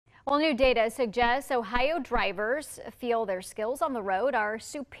Well, new data suggests Ohio drivers feel their skills on the road are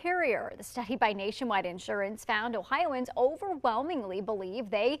superior. The study by Nationwide Insurance found Ohioans overwhelmingly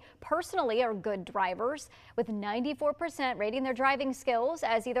believe they personally are good drivers, with 94% rating their driving skills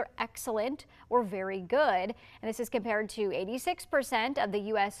as either excellent or very good. And this is compared to 86% of the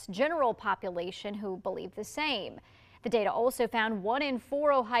U.S. general population who believe the same. The data also found 1 in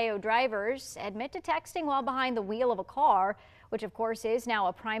 4 Ohio drivers admit to texting while behind the wheel of a car, which of course is now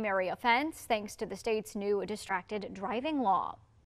a primary offense thanks to the state's new distracted driving law.